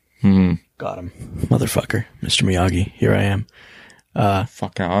have, got him. Motherfucker. Mr. Miyagi, here I am.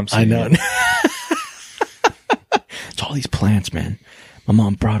 Fucking, I'm I know. it. It's all these plants, man. My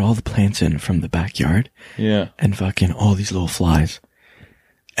mom brought all the plants in from the backyard. Yeah. And fucking all these little flies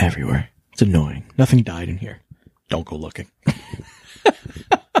everywhere. It's annoying. Nothing died in here. Don't go looking.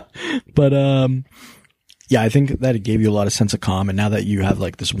 But, yeah, I think that it gave you a lot of sense of calm. And now that you have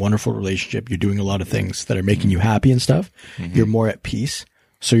like this wonderful relationship, you're doing a lot of things that are making you happy and stuff. You're more at peace.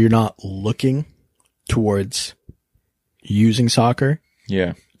 So you're not looking towards using soccer.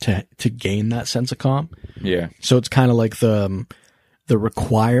 Yeah. To gain that sense of calm. Yeah. So it's kind of like the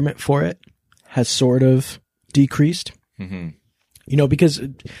requirement for it has sort of decreased. You know, because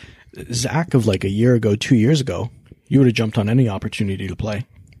Zach of like a year ago, 2 years ago, you would have jumped on any opportunity to play,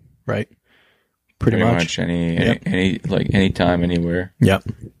 right? Pretty much. Any like anytime, anywhere. Yep.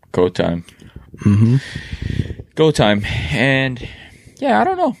 Go time. Go time. And yeah, I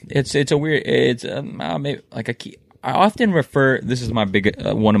don't know. It's a weird. It's maybe like I often refer. This is my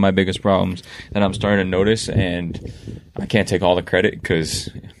one of my biggest problems that I'm starting to notice, and I can't take all the credit because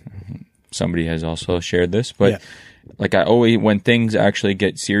somebody has also shared this. But like I always, when things actually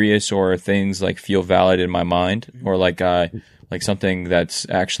get serious or things like feel valid in my mind, or like something that's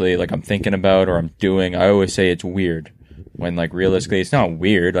actually like I'm thinking about or I'm doing, I always say it's weird. When like realistically, it's not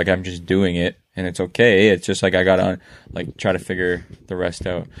weird. Like I'm just doing it and it's okay. It's just like I gotta like try to figure the rest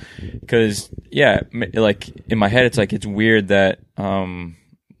out. Cause yeah, like in my head, it's like it's weird that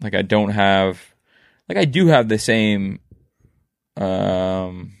like I don't have, like I do have the same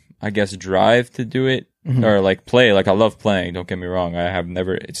I guess drive to do it or like play. Like I love playing. Don't get me wrong. I have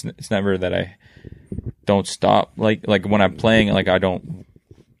never. It's never that I don't stop. Like when I'm playing, like I don't.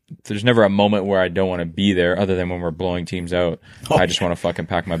 There's never a moment where I don't want to be there, other than when we're blowing teams out. I just want to fucking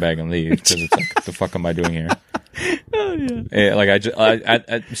pack my bag and leave because it's like, the fuck am I doing here? Oh yeah. Like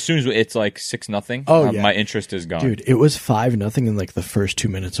as soon as it's like 6-0, my interest is gone. Dude, it was 5-0 in like the first 2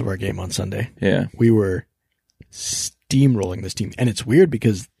 minutes of our game on Sunday. Yeah, we were steamrolling this team, and it's weird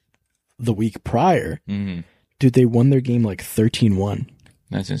because the week prior, dude, they won their game like 13-1.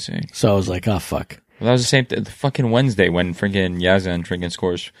 That's insane. So I was like, oh fuck. Well, that was the same the fucking Wednesday when freaking Yazan freaking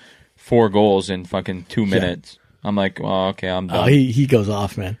scores 4 goals in fucking 2 minutes. I'm like, well, okay, I'm done. Oh, he goes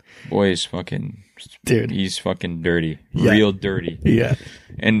off, man. Boy's fucking, dude. He's fucking dirty, real dirty. Yeah.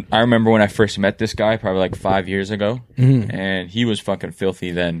 And I remember when I first met this guy, probably like 5 years ago, and he was fucking filthy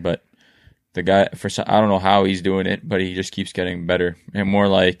then. But the guy, I don't know how he's doing it, but he just keeps getting better and more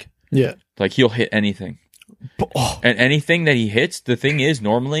like, like he'll hit anything, and anything that he hits. The thing is,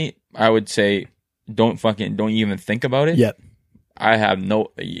 normally I would say, don't even think about it. Yep. I have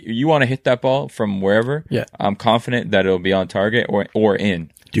no. You want to hit that ball from wherever? Yeah. I'm confident that it'll be on target or in.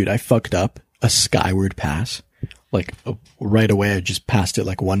 Dude, I fucked up a skyward pass. Like right away, I just passed it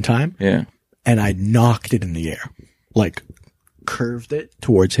like one time. Yeah. And I knocked it in the air, like curved it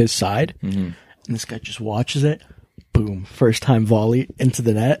towards his side, and this guy just watches it. Boom! First time volley into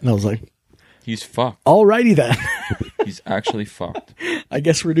the net, and I was like, "He's fucked." Alrighty then. He's actually fucked. I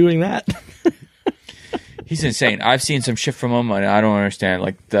guess we're doing that. He's insane. I've seen some shit from him, and I don't understand.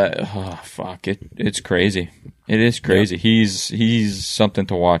 Like that. Oh fuck! It's crazy. It is crazy. Yeah. He's something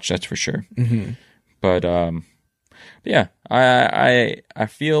to watch. That's for sure. Mm-hmm. But yeah. I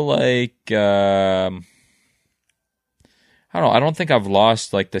feel like I don't know. I don't think I've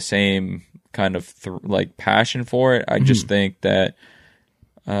lost like the same kind of like passion for it. I just think that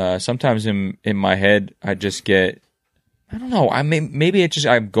sometimes in my head I just get. I don't know. Maybe it just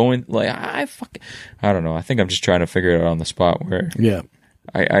I'm going like I don't know. I think I'm just trying to figure it out on the spot. Where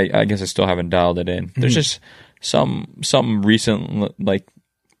I guess I still haven't dialed it in. There's just some recent like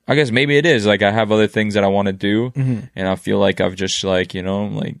I guess maybe it is like I have other things that I want to do, and I feel like I've just like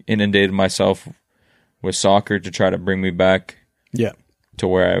like inundated myself with soccer to try to bring me back to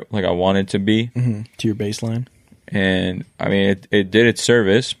where I wanted to be to your baseline. And I mean it did its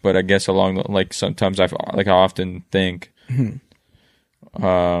service, but I guess along the, like sometimes I often think.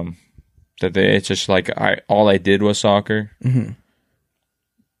 That it's just like all I did was soccer.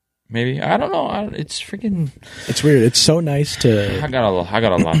 Maybe I don't know. It's freaking. It's weird. It's so nice to. I got a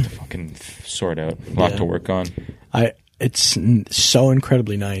lot to fucking sort out. A lot to work on. It's so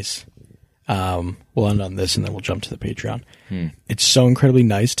incredibly nice. We'll end on this and then we'll jump to the Patreon. It's so incredibly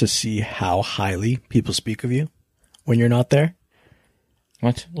nice to see how highly people speak of you when you're not there.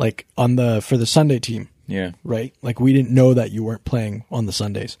 What? Like for the Sunday team. Yeah. Right? Like, we didn't know that you weren't playing on the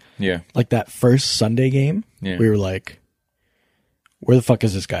Sundays. Yeah. Like, that first Sunday game, we were like, where the fuck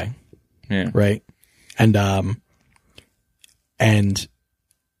is this guy? Yeah. Right? And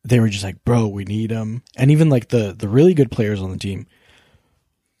they were just like, bro, we need him. And even, like, the really good players on the team,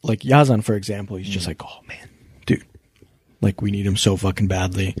 like Yazan, for example, he's just like, oh, man, dude, like, we need him so fucking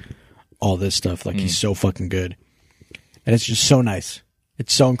badly. All this stuff. Like, he's so fucking good. And it's just so nice.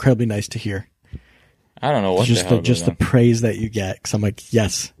 It's so incredibly nice to hear. I don't know what just the praise that you get, because I'm like,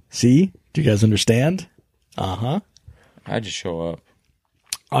 yes, see, do you guys understand? I just show up.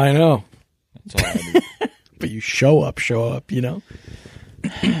 I know. That's all I do. But you show up, you know.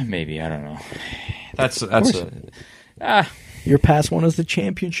 Maybe I don't know. That's your past one is the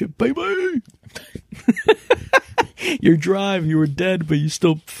championship, baby. Your drive, you were dead, but you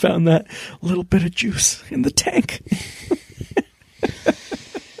still found that little bit of juice in the tank.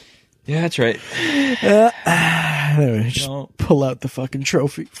 Yeah, that's right. Anyway, just pull out the fucking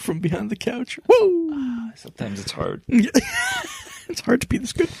trophy from behind the couch. Woo! Sometimes it's hard. It's hard to be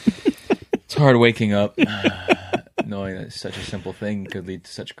this good. It's hard waking up knowing that such a simple thing could lead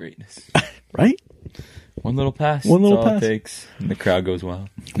to such greatness. Right? One little pass. One little pass. It takes, and the crowd goes wild.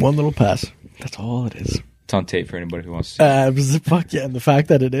 One little pass. That's all it is. It's on tape for anybody who wants to see it. Fuck yeah. And the fact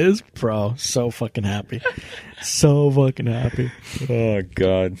that it is, bro, so fucking happy. So fucking happy. Oh,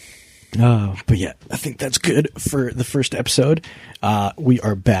 God. But yeah, I think that's good for the first episode. We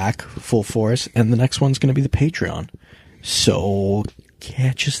are back full force, and the next one's going to be the Patreon. So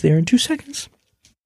catch us there in 2 seconds.